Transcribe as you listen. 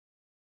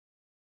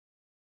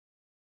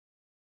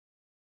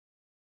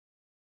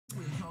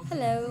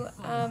Hello,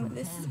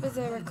 this was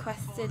a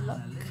requested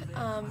look.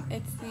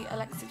 It's the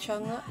Alexa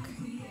Chung look.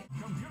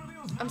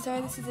 I'm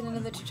sorry this isn't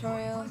another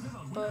tutorial,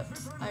 but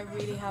I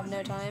really have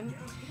no time.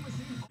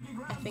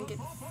 I think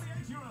it's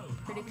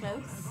pretty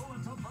close.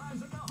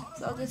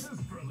 So I'll just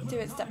do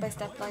it step by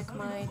step like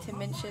my Tim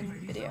Minchin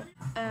video.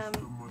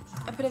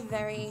 I put a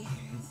very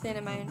thin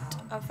amount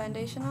of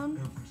foundation on.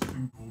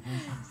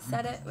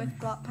 Set it with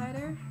blot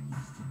powder.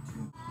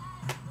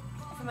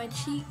 For my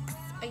cheeks,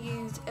 I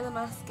used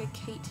Illamasqua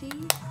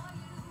Katie.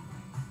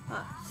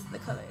 That's the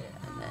colour,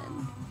 and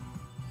then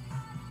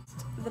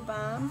the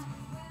balm.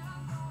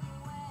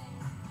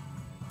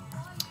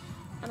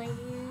 And I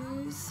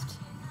used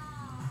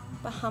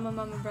Bahama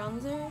Mama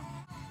bronzer.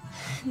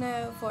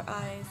 Now for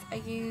eyes, I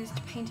used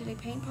Painterly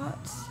Paint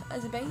Pot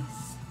as a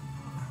base.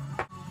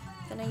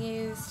 Then I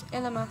used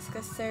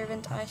Illamasqua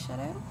Servant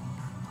eyeshadow.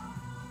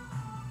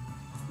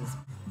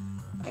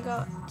 I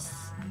got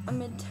a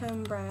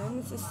mid-tone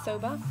brown. This is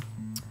Soba.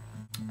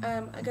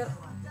 I got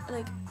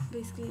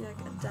basically like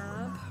a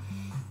dab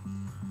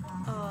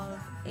of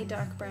a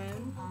dark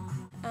brown.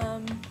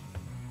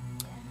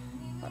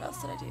 What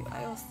else did I do?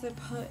 I also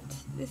put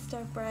this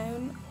dark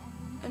brown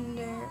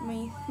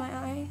underneath my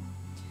eye.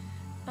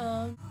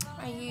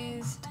 I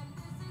used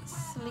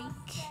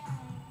Sleek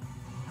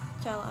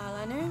gel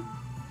eyeliner,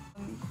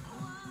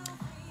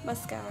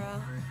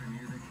 mascara.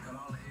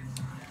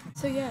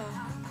 So yeah,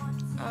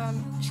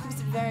 she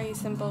was very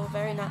simple,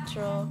 very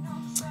natural.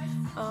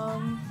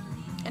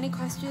 Any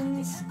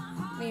questions?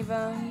 Leave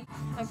them.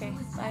 Okay,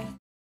 bye.